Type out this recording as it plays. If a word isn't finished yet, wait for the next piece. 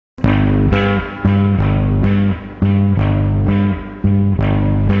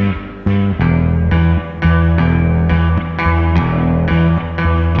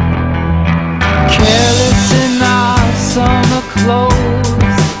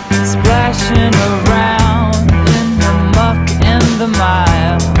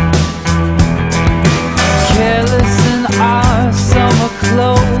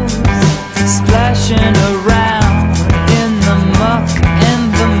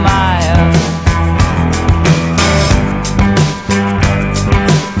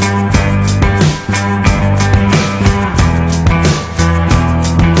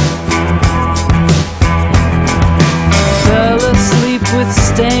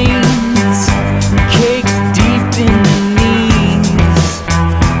veins, caked deep in the knees.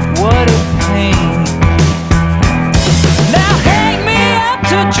 What a pain. Now hang me up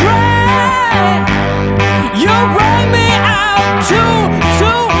to dry. You wrung me out too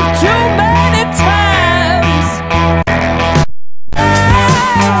many times.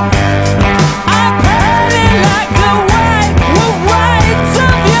 I'm hurting like the whites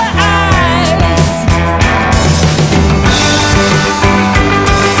of your eyes.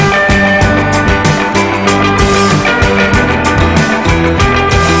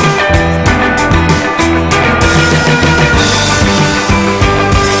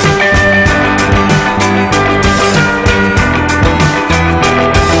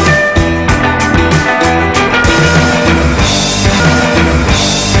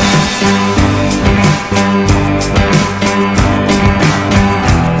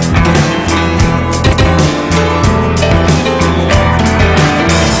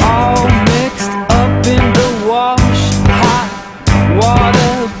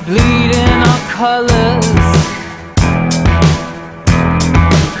 Bleeding our colors,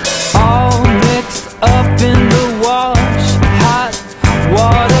 all mixed up in the wash. Hot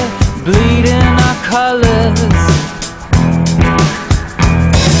water, bleeding our colors.